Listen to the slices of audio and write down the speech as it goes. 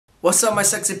What's up, my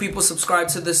sexy people? Subscribe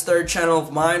to this third channel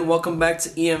of mine. Welcome back to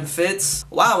EMFITS.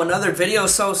 Wow, another video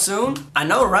so soon. I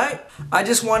know, right? I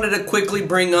just wanted to quickly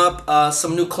bring up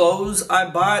some new clothes I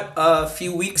bought a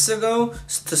few weeks ago.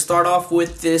 To start off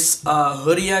with this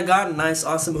hoodie I got. A nice,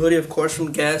 awesome hoodie, of course,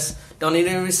 from Guess. Don't need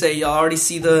to even say, y'all already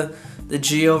see the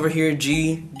G over here.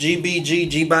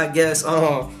 G by Guess.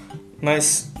 Oh,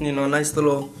 nice, nice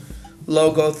little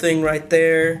logo thing right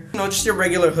there. Just your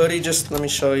regular hoodie. Just let me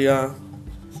show y'all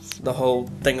the whole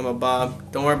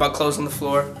thingamabob. Don't worry about clothes on the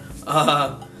floor.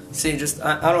 See,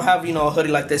 I don't have, a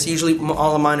hoodie like this. Usually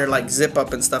all of mine are like zip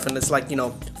up and stuff, and it's like,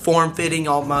 form fitting.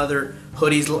 All my other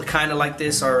hoodies kind of like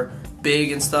this are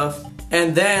big and stuff.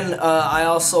 And then I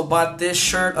also bought this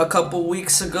shirt a couple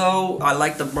weeks ago. I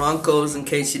like the Broncos, in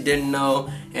case you didn't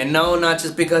know. And no, not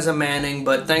just because of Manning,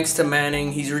 but thanks to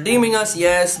Manning. He's redeeming us,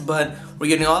 yes, but we're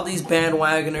getting all these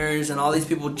bandwagoners and all these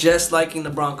people just liking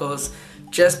the Broncos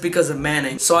just because of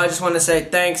Manning. So I just want to say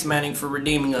thanks, Manning, for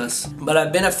redeeming us. But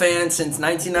I've been a fan since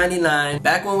 1999,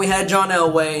 back when we had John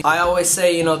Elway. I always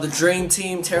say, the dream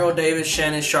team: Terrell Davis,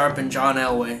 Shannon Sharpe, and John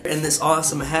Elway. And this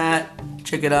awesome hat,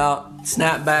 check it out,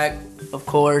 snapback, of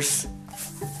course.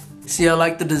 See, I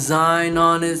like the design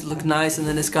on it, look nice, and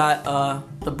then it's got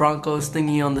the Broncos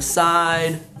thingy on the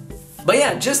side. But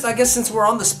yeah, I guess since we're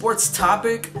on the sports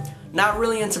topic, not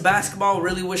really into basketball.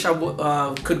 Really wish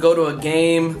I could go to a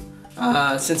game.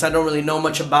 Since I don't really know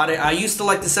much about it. I used to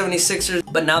like the 76ers,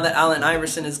 but now that Allen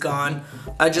Iverson is gone,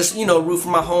 I just, root for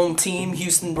my home team,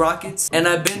 Houston Rockets. And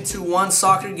I've been to one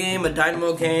soccer game, a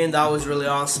Dynamo game. That was really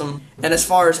awesome. And as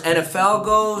far as NFL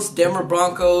goes, Denver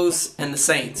Broncos and the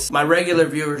Saints. My regular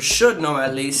viewers should know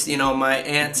at least, my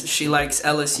aunt, she likes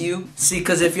LSU. See,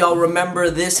 because if y'all remember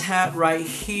this hat right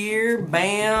here,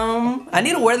 bam. I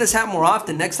need to wear this hat more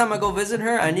often. Next time I go visit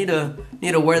her, I need to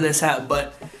wear this hat,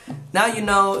 but now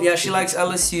yeah, she likes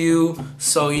LSU,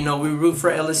 so we root for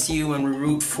LSU and we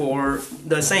root for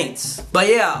the Saints. But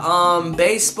yeah,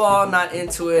 baseball, not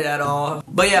into it at all.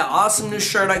 But yeah, awesome new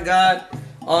shirt I got,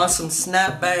 awesome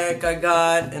snapback I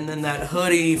got, and then that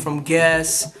hoodie from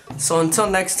Guess. So until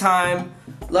next time,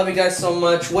 love you guys so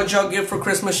much. What y'all get for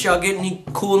Christmas? Y'all get any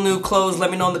cool new clothes?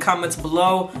 Let me know in the comments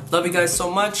below. Love you guys so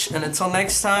much, and until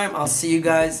next time, I'll see you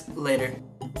guys later.